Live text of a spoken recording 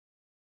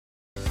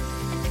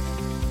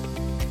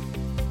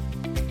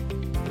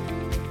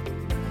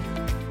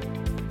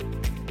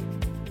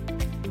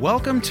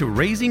Welcome to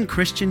Raising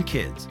Christian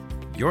Kids.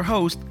 Your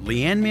host,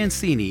 Leanne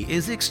Mancini,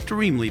 is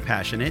extremely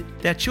passionate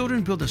that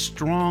children build a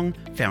strong,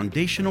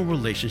 foundational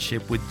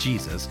relationship with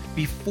Jesus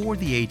before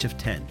the age of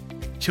 10.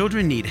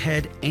 Children need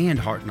head and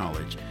heart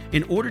knowledge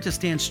in order to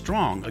stand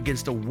strong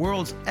against the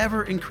world's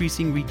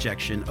ever-increasing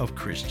rejection of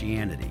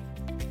Christianity.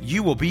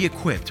 You will be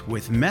equipped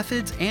with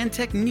methods and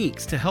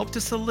techniques to help to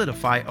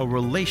solidify a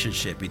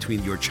relationship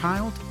between your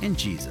child and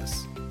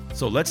Jesus.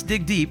 So let's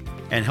dig deep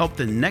and help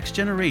the next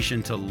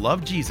generation to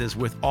love Jesus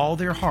with all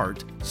their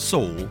heart,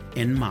 soul,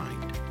 and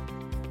mind.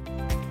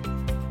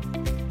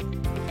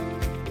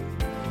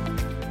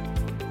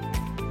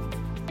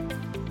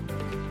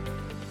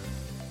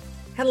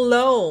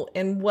 Hello,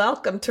 and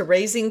welcome to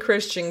Raising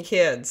Christian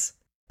Kids.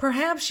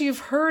 Perhaps you've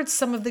heard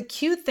some of the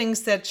cute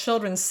things that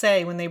children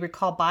say when they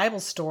recall Bible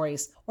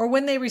stories or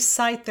when they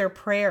recite their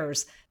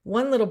prayers.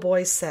 One little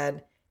boy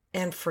said,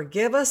 "And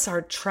forgive us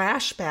our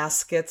trash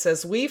baskets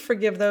as we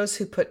forgive those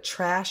who put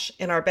trash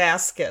in our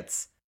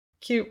baskets."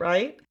 Cute,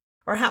 right?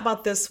 Or how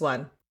about this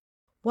one?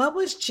 What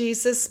was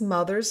Jesus'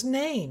 mother's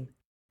name?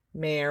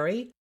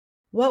 Mary.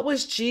 What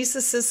was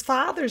Jesus'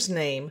 father's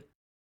name?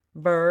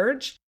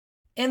 Virg.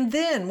 And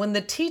then when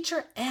the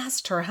teacher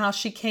asked her how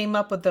she came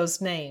up with those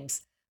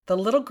names, the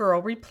little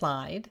girl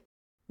replied,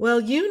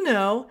 "Well, you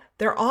know,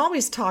 they're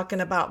always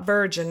talking about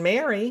Virgin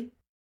Mary."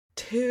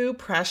 Too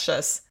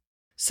precious.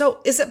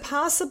 So is it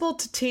possible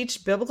to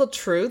teach biblical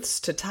truths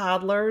to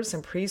toddlers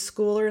and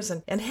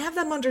preschoolers and have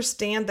them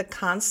understand the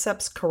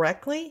concepts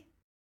correctly?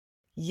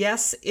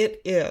 Yes,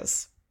 it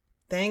is.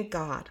 Thank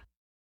God.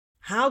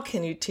 How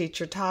can you teach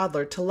your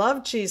toddler to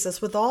love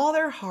Jesus with all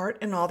their heart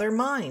and all their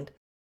mind?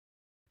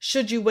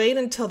 Should you wait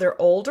until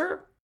they're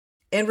older?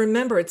 And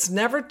remember, it's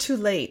never too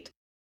late.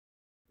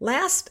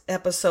 Last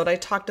episode, I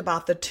talked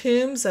about the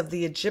tombs of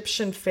the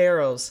Egyptian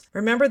pharaohs.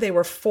 Remember, they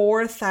were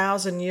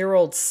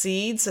 4,000-year-old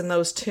seeds in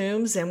those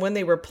tombs, and when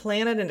they were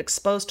planted and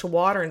exposed to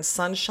water and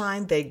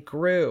sunshine, they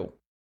grew.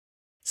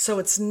 So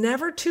it's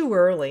never too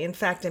early. In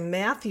fact, in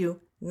Matthew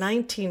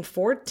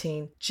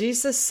 19:14,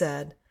 Jesus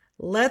said,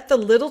 "Let the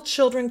little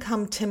children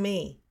come to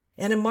me."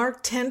 And in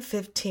Mark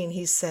 10:15,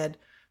 he said,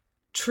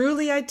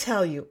 "Truly I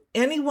tell you,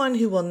 anyone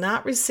who will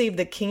not receive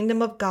the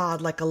kingdom of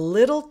God like a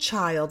little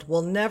child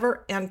will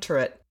never enter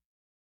it."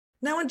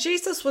 Now, when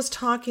Jesus was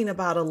talking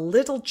about a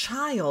little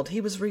child, he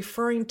was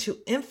referring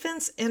to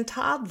infants and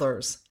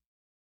toddlers.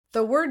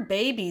 The word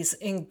babies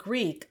in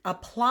Greek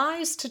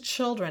applies to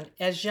children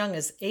as young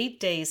as 8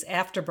 days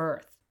after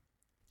birth.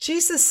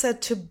 Jesus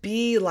said to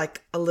be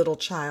like a little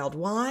child.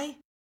 Why?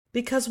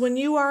 Because when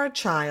you are a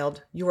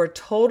child, you are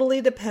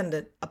totally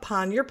dependent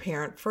upon your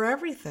parent for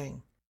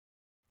everything.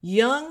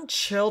 Young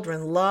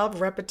children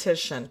love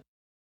repetition,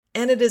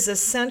 and it is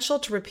essential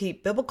to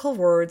repeat biblical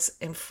words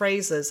and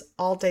phrases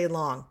all day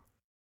long.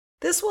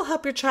 This will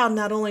help your child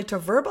not only to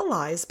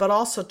verbalize, but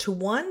also to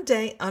one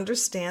day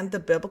understand the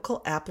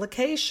biblical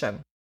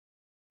application.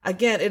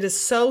 Again, it is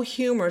so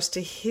humorous to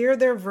hear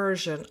their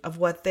version of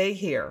what they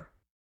hear.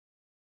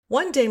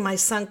 One day, my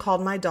son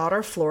called my daughter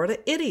a Florida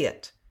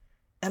idiot,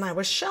 and I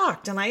was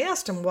shocked, and I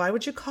asked him, "Why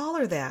would you call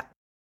her that?"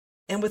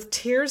 And with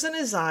tears in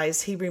his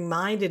eyes, he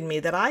reminded me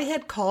that I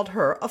had called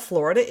her a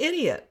Florida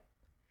idiot.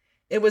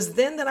 It was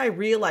then that I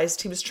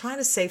realized he was trying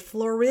to say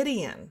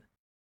Floridian.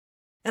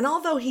 And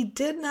although he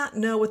did not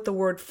know what the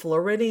word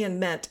Floridian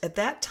meant at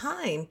that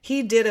time,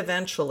 he did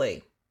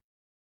eventually.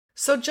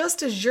 So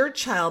just as your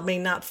child may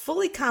not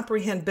fully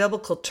comprehend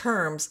biblical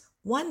terms,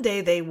 one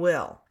day they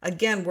will.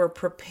 Again, we're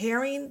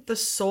preparing the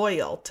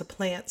soil to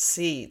plant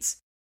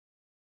seeds.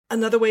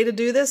 Another way to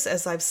do this,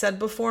 as I've said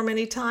before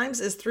many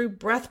times, is through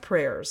breath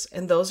prayers,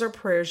 and those are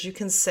prayers you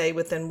can say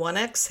within one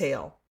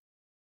exhale.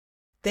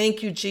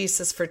 Thank you,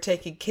 Jesus, for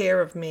taking care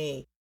of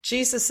me.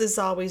 Jesus is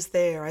always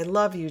there. I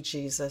love you,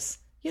 Jesus.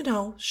 You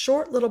know,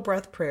 short little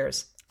breath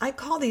prayers. I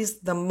call these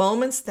the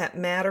moments that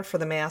matter for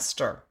the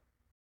Master.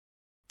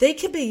 They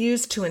can be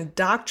used to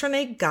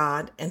indoctrinate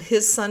God and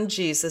His Son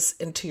Jesus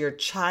into your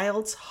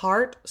child's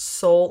heart,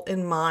 soul,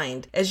 and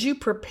mind as you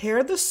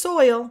prepare the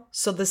soil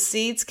so the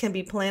seeds can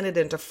be planted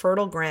into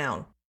fertile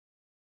ground.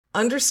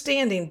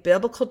 Understanding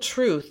biblical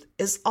truth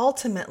is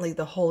ultimately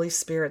the Holy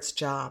Spirit's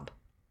job.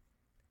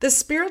 The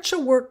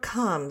spiritual work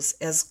comes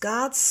as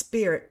God's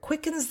Spirit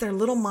quickens their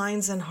little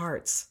minds and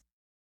hearts.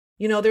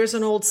 You know, there's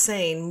an old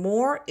saying,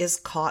 more is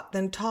caught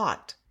than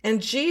taught.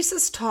 And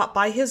Jesus taught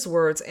by His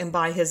words and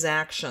by His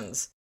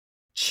actions.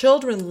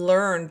 Children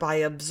learn by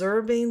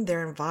observing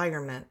their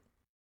environment.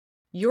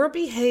 Your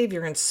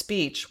behavior and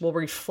speech will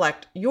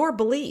reflect your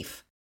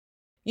belief.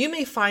 You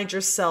may find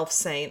yourself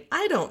saying,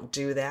 "I don't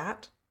do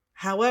that."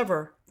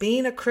 However,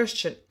 being a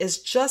Christian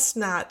is just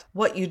not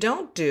what you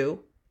don't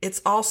do,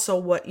 it's also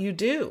what you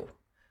do.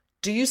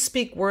 Do you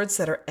speak words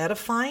that are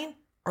edifying,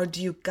 or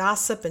do you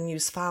gossip and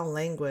use foul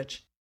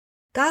language?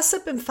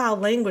 Gossip and foul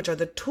language are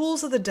the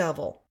tools of the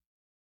devil.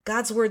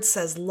 God's word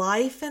says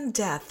life and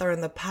death are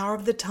in the power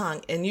of the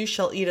tongue, and you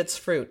shall eat its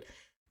fruit.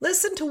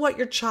 Listen to what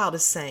your child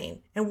is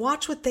saying and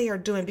watch what they are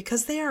doing,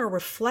 because they are a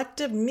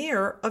reflective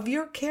mirror of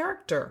your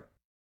character.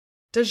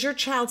 Does your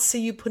child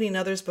see you putting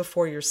others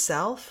before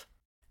yourself?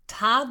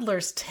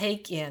 Toddlers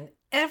take in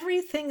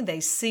everything they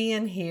see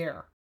and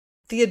hear.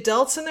 The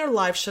adults in their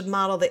life should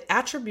model the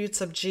attributes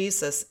of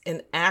Jesus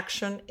in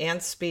action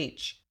and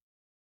speech.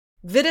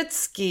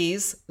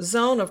 Vygotsky's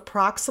zone of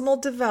proximal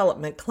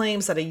development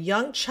claims that a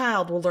young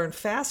child will learn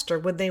faster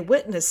when they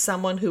witness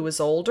someone who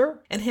is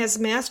older and has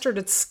mastered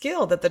its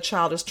skill that the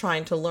child is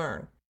trying to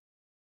learn.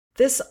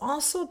 This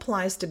also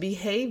applies to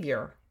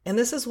behavior, and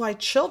this is why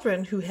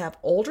children who have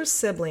older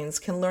siblings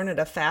can learn at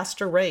a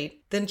faster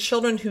rate than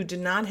children who do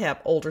not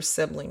have older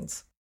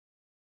siblings.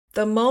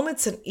 The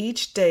moments in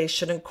each day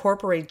should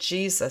incorporate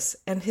Jesus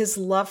and his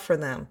love for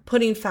them,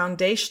 putting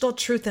foundational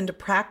truth into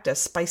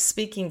practice by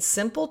speaking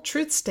simple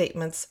truth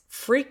statements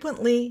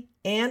frequently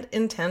and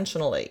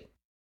intentionally.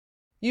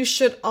 You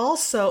should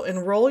also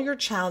enroll your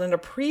child in a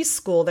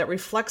preschool that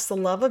reflects the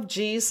love of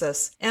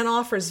Jesus and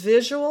offers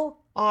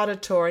visual,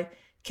 auditory,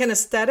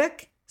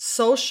 kinesthetic,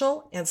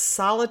 social, and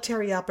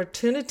solitary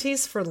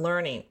opportunities for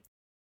learning.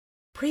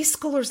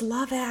 Preschoolers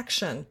love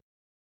action.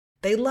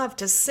 They love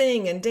to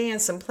sing and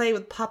dance and play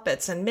with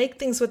puppets and make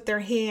things with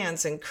their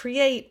hands and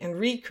create and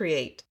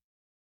recreate.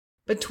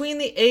 Between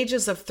the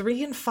ages of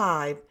 3 and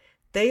 5,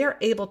 they are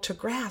able to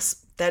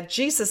grasp that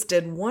Jesus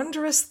did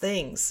wondrous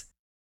things.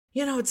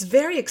 It's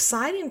very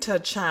exciting to a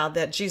child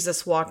that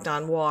Jesus walked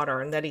on water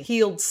and that he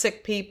healed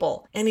sick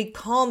people and he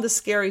calmed the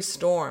scary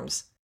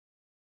storms.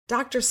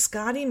 Dr.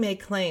 Scotty May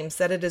claims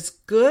that it is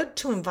good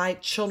to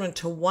invite children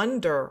to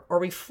wonder or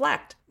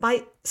reflect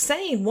by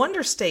saying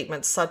wonder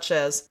statements such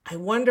as, "I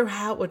wonder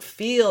how it would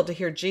feel to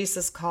hear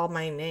Jesus call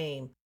my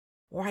name,"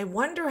 or "I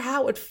wonder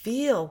how it would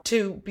feel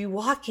to be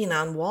walking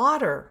on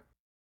water."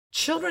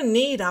 Children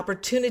need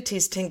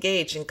opportunities to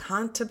engage in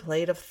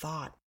contemplative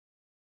thought.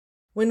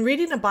 When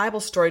reading a Bible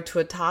story to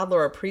a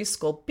toddler or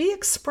preschool, be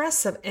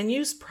expressive and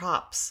use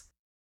props.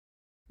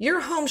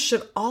 Your home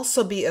should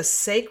also be a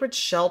sacred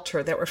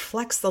shelter that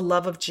reflects the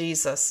love of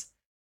Jesus.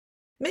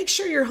 Make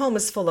sure your home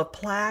is full of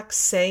plaques,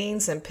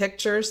 sayings, and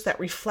pictures that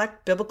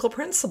reflect biblical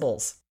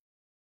principles.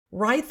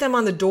 Write them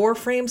on the door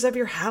frames of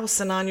your house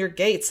and on your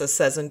gates, as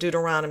says in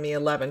Deuteronomy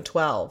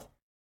 11:12.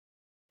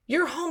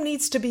 Your home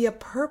needs to be a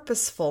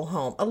purposeful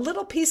home, a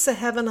little piece of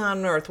heaven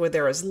on earth where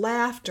there is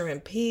laughter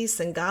and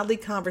peace and godly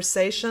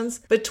conversations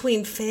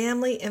between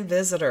family and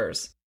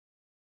visitors.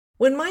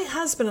 When my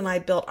husband and I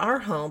built our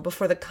home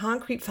before the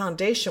concrete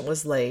foundation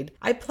was laid,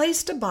 I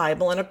placed a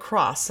Bible and a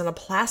cross in a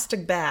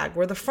plastic bag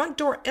where the front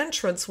door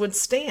entrance would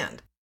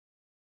stand.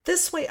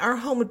 This way our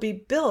home would be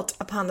built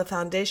upon the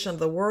foundation of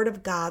the Word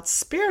of God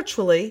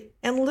spiritually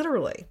and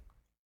literally.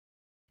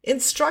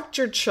 Instruct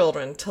your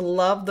children to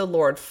love the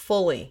Lord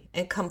fully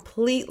and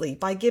completely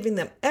by giving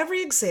them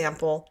every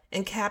example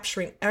and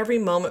capturing every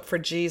moment for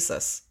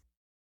Jesus.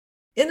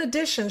 In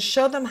addition,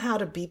 show them how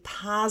to be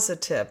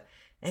positive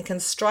and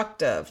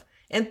constructive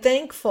and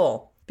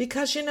thankful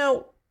because,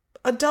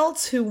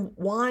 adults who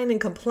whine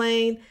and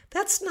complain,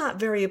 that's not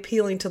very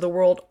appealing to the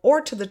world or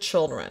to the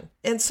children.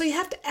 And so you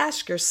have to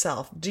ask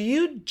yourself, do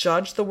you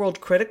judge the world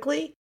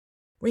critically?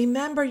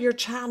 Remember, your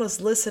child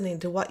is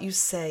listening to what you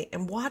say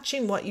and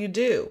watching what you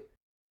do.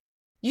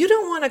 You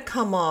don't want to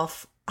come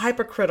off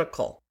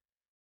hypercritical.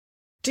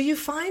 Do you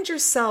find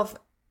yourself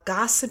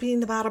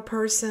gossiping about a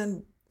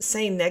person,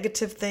 saying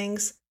negative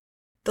things?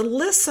 The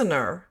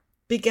listener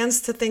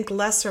begins to think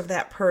lesser of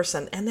that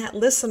person, and that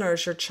listener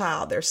is your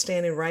child. They're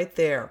standing right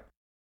there.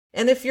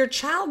 And if your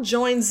child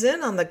joins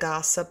in on the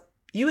gossip,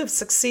 you have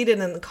succeeded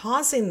in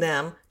causing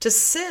them to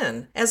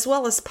sin, as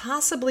well as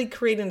possibly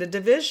creating a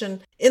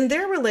division in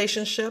their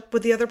relationship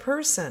with the other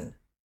person.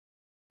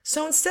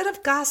 So instead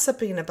of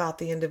gossiping about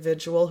the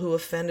individual who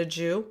offended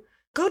you,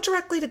 go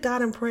directly to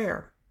God in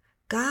prayer.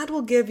 God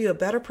will give you a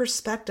better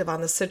perspective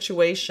on the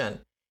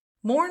situation.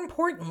 More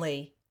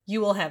importantly, you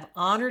will have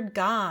honored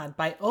God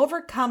by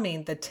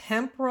overcoming the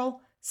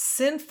temporal,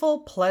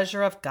 sinful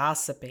pleasure of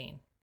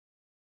gossiping.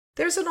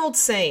 There's an old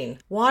saying,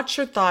 watch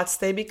your thoughts,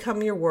 they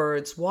become your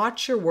words.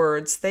 Watch your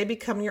words, they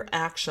become your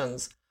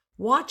actions.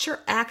 Watch your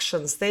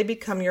actions, they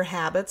become your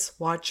habits.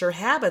 Watch your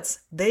habits,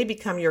 they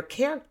become your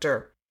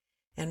character.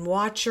 And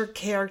watch your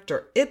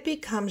character, it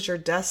becomes your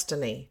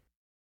destiny.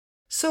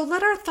 So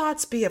let our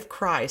thoughts be of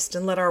Christ,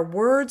 and let our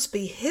words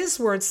be His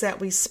words that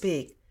we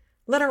speak.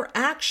 Let our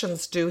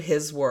actions do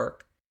His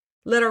work.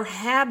 Let our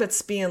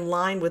habits be in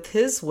line with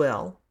His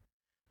will.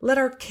 Let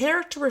our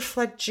character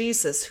reflect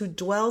Jesus who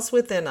dwells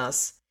within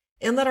us,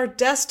 and let our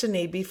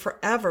destiny be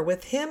forever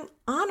with Him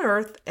on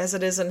earth as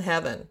it is in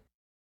heaven.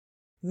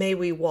 May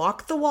we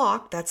walk the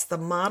walk, that's the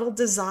model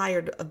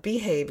desired of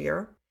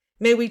behavior.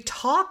 May we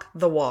talk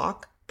the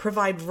walk,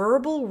 provide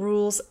verbal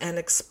rules and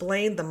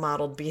explain the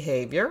modeled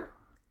behavior.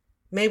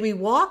 May we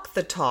walk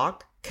the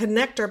talk,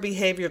 connect our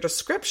behavior to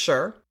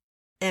Scripture,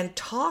 and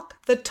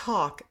talk the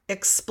talk,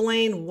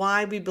 explain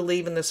why we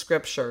believe in the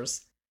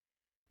Scriptures.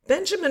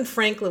 Benjamin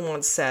Franklin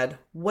once said,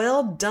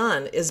 "Well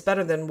done is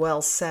better than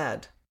well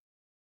said."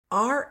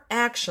 Our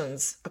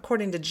actions,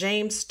 according to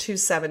James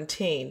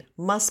 2:17,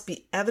 must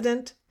be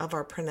evident of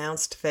our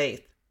pronounced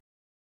faith.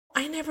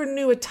 I never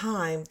knew a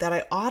time that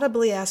I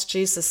audibly asked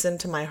Jesus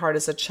into my heart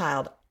as a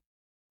child.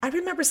 I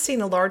remember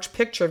seeing a large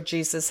picture of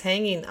Jesus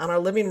hanging on our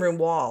living room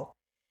wall,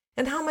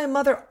 and how my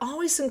mother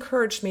always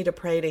encouraged me to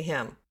pray to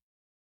him.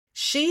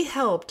 She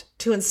helped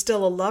to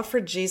instill a love for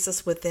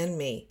Jesus within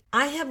me.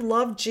 I have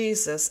loved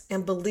Jesus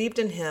and believed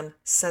in him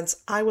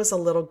since I was a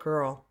little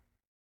girl.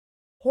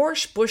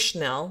 Horst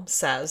Bushnell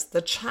says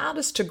the child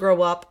is to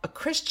grow up a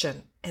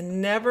Christian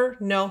and never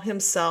know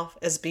himself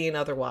as being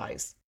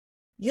otherwise.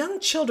 Young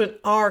children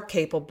are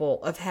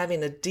capable of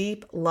having a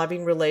deep,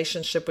 loving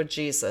relationship with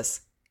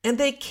Jesus, and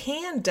they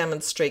can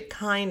demonstrate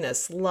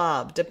kindness,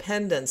 love,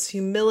 dependence,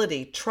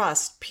 humility,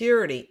 trust,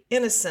 purity,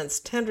 innocence,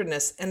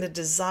 tenderness, and a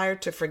desire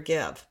to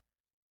forgive.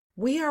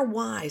 We are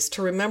wise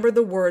to remember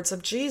the words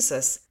of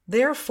Jesus.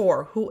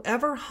 Therefore,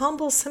 whoever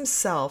humbles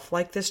himself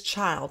like this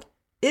child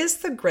is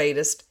the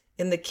greatest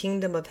in the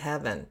kingdom of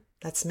heaven.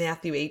 That's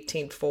Matthew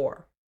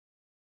 18:4.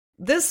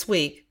 This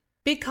week,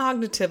 be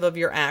cognitive of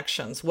your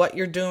actions, what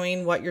you're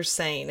doing, what you're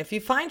saying. If you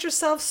find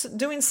yourself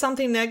doing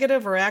something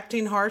negative or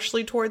acting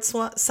harshly towards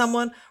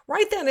someone,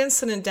 write that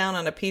incident down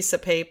on a piece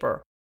of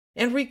paper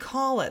and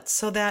recall it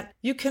so that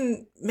you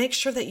can make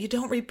sure that you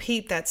don't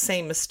repeat that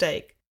same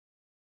mistake.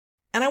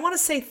 And I want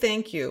to say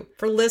thank you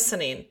for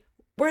listening.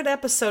 We're at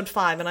episode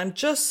 5, and I'm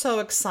just so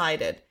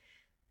excited.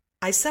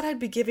 I said I'd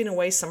be giving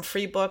away some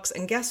free books,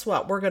 and guess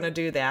what? We're going to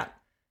do that.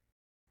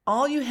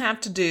 All you have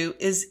to do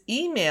is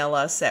email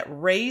us at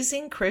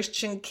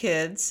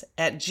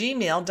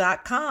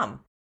raisingchristiankids@gmail.com.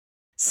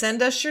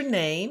 Send us your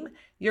name,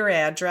 your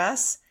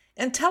address,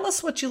 and tell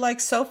us what you like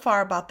so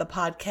far about the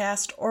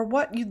podcast or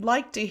what you'd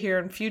like to hear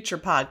in future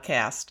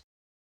podcasts.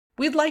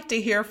 We'd like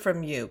to hear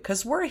from you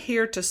because we're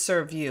here to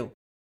serve you.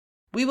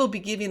 We will be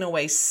giving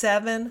away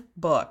 7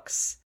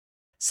 books.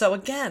 So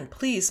again,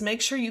 please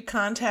make sure you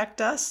contact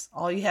us.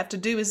 All you have to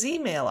do is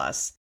email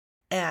us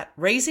at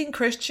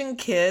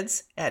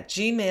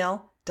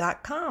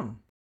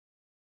raisingchristiankids@gmail.com.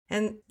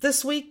 And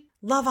this week,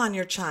 love on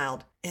your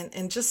child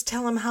and just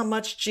tell them how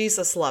much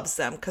Jesus loves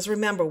them. Because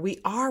remember, we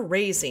are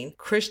raising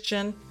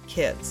Christian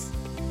kids.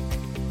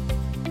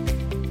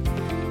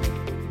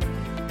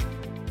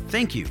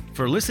 Thank you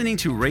for listening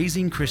to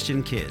Raising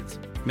Christian Kids.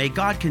 May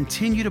God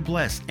continue to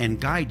bless and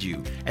guide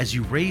you as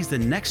you raise the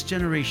next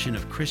generation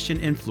of Christian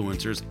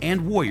influencers and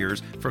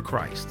warriors for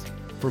Christ.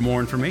 For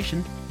more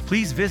information,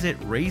 please visit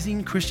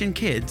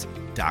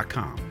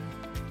raisingchristiankids.com.